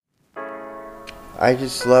I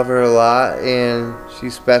just love her a lot, and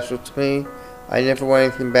she's special to me. I never want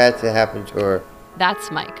anything bad to happen to her.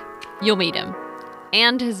 That's Mike. You'll meet him.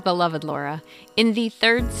 And his beloved Laura in the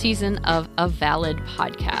 3rd season of A Valid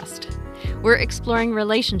Podcast. We're exploring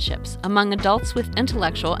relationships among adults with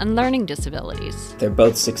intellectual and learning disabilities. They're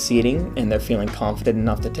both succeeding, and they're feeling confident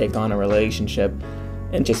enough to take on a relationship.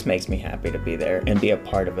 It just makes me happy to be there and be a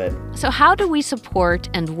part of it. So how do we support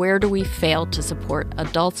and where do we fail to support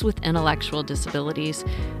adults with intellectual disabilities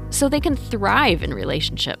so they can thrive in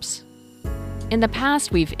relationships? In the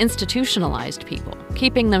past, we've institutionalized people,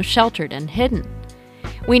 keeping them sheltered and hidden.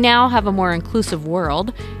 We now have a more inclusive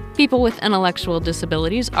world. People with intellectual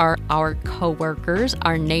disabilities are our coworkers,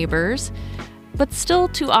 our neighbors, but still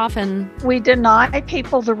too often we deny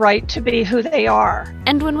people the right to be who they are.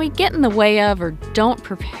 And when we get in the way of or don't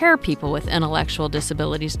prepare people with intellectual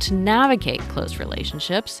disabilities to navigate close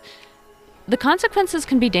relationships, the consequences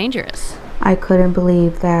can be dangerous. I couldn't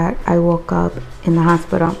believe that I woke up in the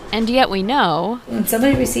hospital. And yet we know when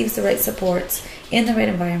somebody receives the right supports in the right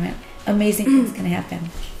environment, amazing things can happen.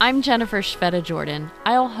 I'm Jennifer Shveta-Jordan.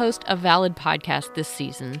 I'll host A Valid Podcast this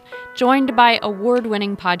season, joined by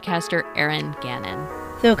award-winning podcaster Erin Gannon.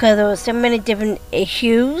 Because there were so many different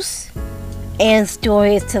issues and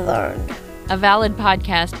stories to learn. A Valid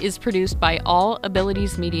Podcast is produced by All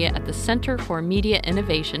Abilities Media at the Center for Media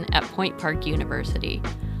Innovation at Point Park University.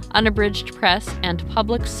 Unabridged Press and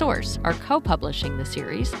Public Source are co-publishing the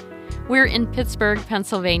series. We're in Pittsburgh,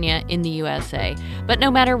 Pennsylvania in the USA. But no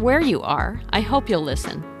matter where you are, I hope you'll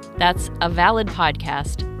listen. That's A Valid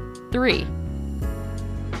Podcast 3.